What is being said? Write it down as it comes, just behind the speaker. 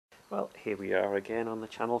Well, here we are again on the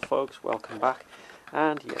channel, folks. Welcome back.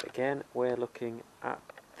 And yet again, we're looking at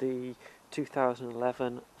the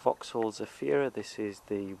 2011 Vauxhall Zafira. This is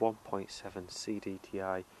the 1.7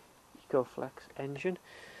 CDTI ecoflex engine.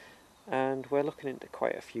 And we're looking into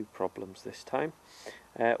quite a few problems this time.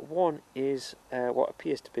 One is what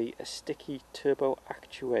appears to be a sticky turbo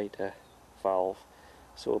actuator valve.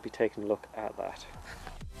 So we'll be taking a look at that.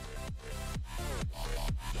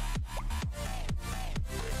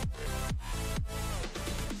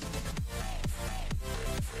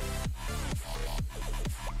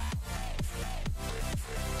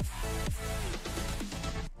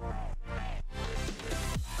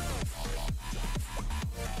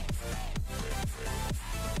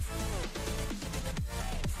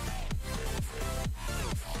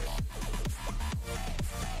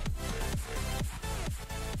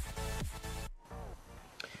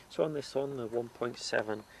 So on this one, the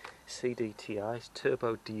 1.7 CDTI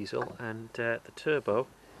turbo diesel, and the turbo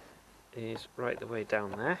is right the way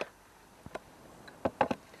down there.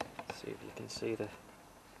 See if you can see the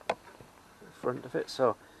front of it.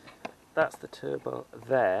 So that's the turbo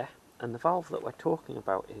there, and the valve that we're talking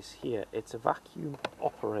about is here. It's a vacuum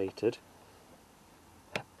operated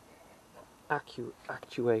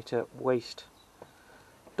actuator waste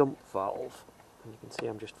dump valve. And you can see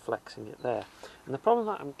I'm just flexing it there. And the problem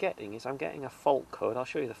that I'm getting is I'm getting a fault code. I'll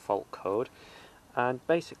show you the fault code. And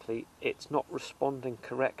basically it's not responding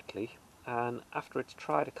correctly. And after it's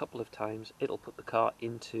tried a couple of times, it'll put the car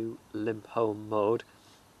into limp home mode.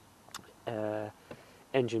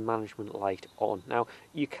 Engine management light on. Now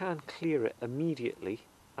you can clear it immediately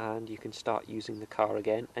and you can start using the car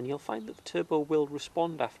again, and you'll find that the turbo will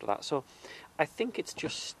respond after that. So I think it's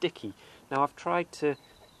just sticky. Now I've tried to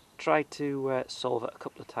solve it a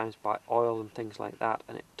couple of times by oil and things like that,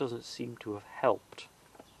 and it doesn't seem to have helped.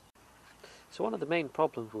 So one of the main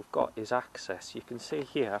problems we've got is access. You can see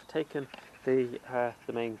here I've taken the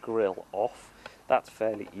main grill off. That's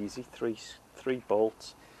fairly easy, three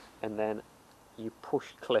bolts, and then you push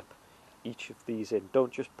clip each of these in.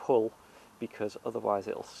 Don't just pull, because otherwise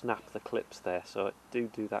it'll snap the clips there, so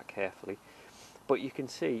do that carefully. But you can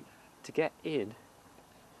see, to get in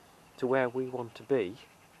to where we want to be,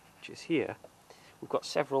 which is here, we've got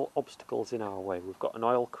several obstacles in our way. We've got an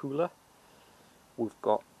oil cooler, we've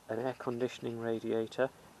got an air conditioning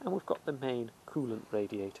radiator, and we've got the main coolant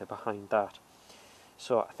radiator behind that.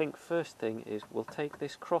 So I think first thing is we'll take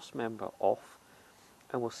this cross member off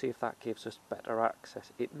and we'll see if that gives us better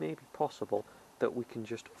access. It may be possible that we can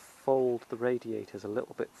just fold the radiators a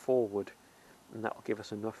little bit forward, and that'll give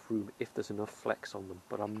us enough room if there's enough flex on them,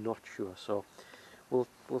 but I'm not sure. So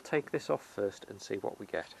we'll take this off first and see what we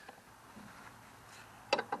get.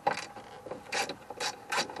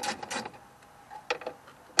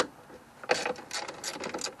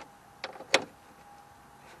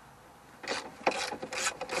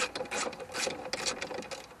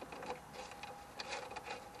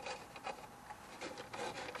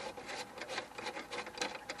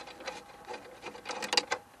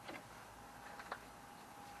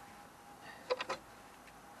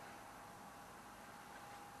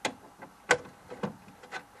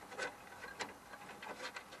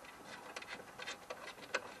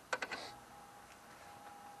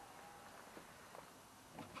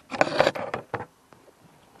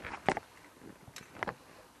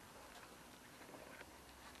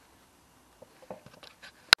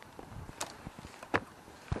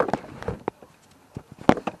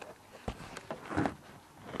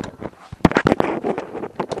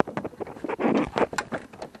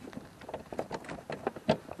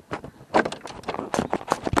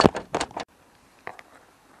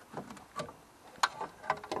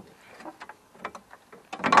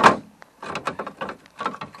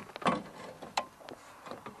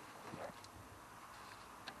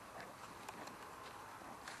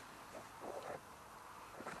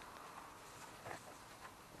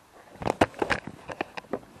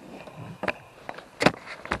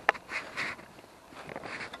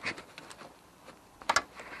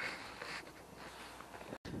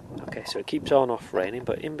 Okay, so it keeps on off raining,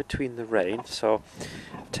 but in between the rain, so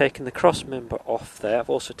I've taken the cross member off there. I've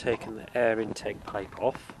also taken the air intake pipe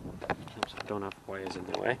off, so I don't have wires in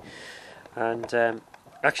the way. And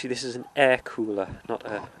actually this is an air cooler, not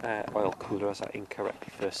an oil cooler, as I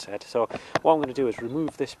incorrectly first said. So what I'm going to do is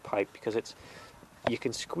remove this pipe, because you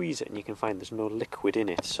can squeeze it and you can find there's no liquid in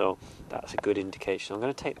it, so that's a good indication. I'm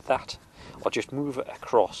going to take that, or just move it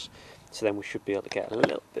across, so then we should be able to get a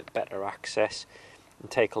little bit better access and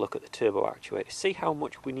take a look at the turbo actuator, see how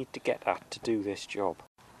much we need to get at to do this job.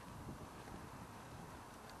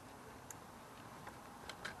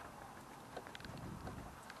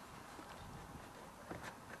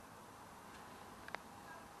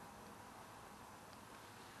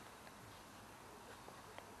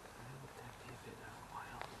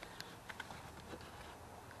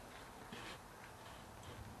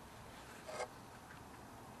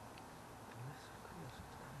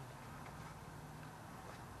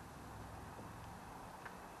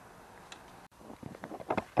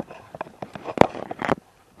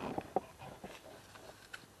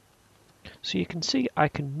 So you can see I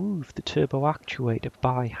can move the turbo actuator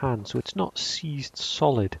by hand, so it's not seized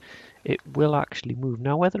solid. It will actually move.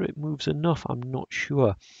 Now whether it moves enough, I'm not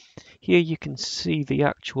sure. Here you can see the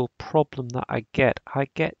actual problem that I get. I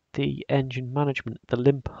get the engine management, the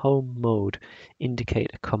limp home mode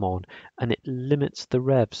indicator come on, and it limits the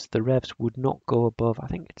revs. The revs would not go above, I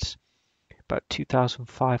think it's about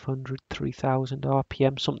 2,500, 3,000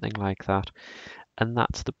 RPM, something like that. And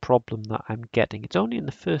that's the problem that I'm getting. It's only in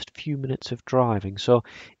the first few minutes of driving, so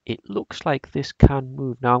it looks like this can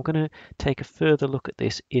move. Now I'm going to take a further look at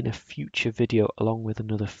this in a future video along with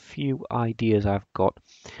another few ideas I've got,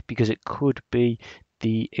 because it could be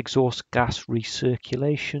the exhaust gas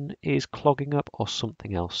recirculation is clogging up or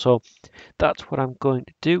something else. So that's what I'm going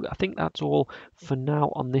to do. I think that's all for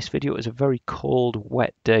now on this video. It was a very cold,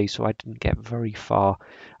 wet day, so I didn't get very far.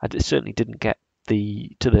 Certainly didn't get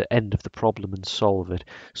to the end of the problem and solve it.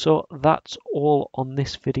 So that's all on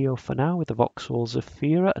this video for now with the Vauxhall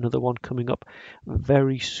Zafira. Another one coming up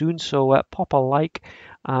very soon. So pop a like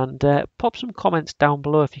and pop some comments down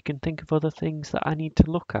below if you can think of other things that I need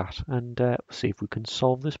to look at, and see if we can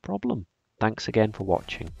solve this problem. Thanks again for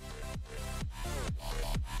watching.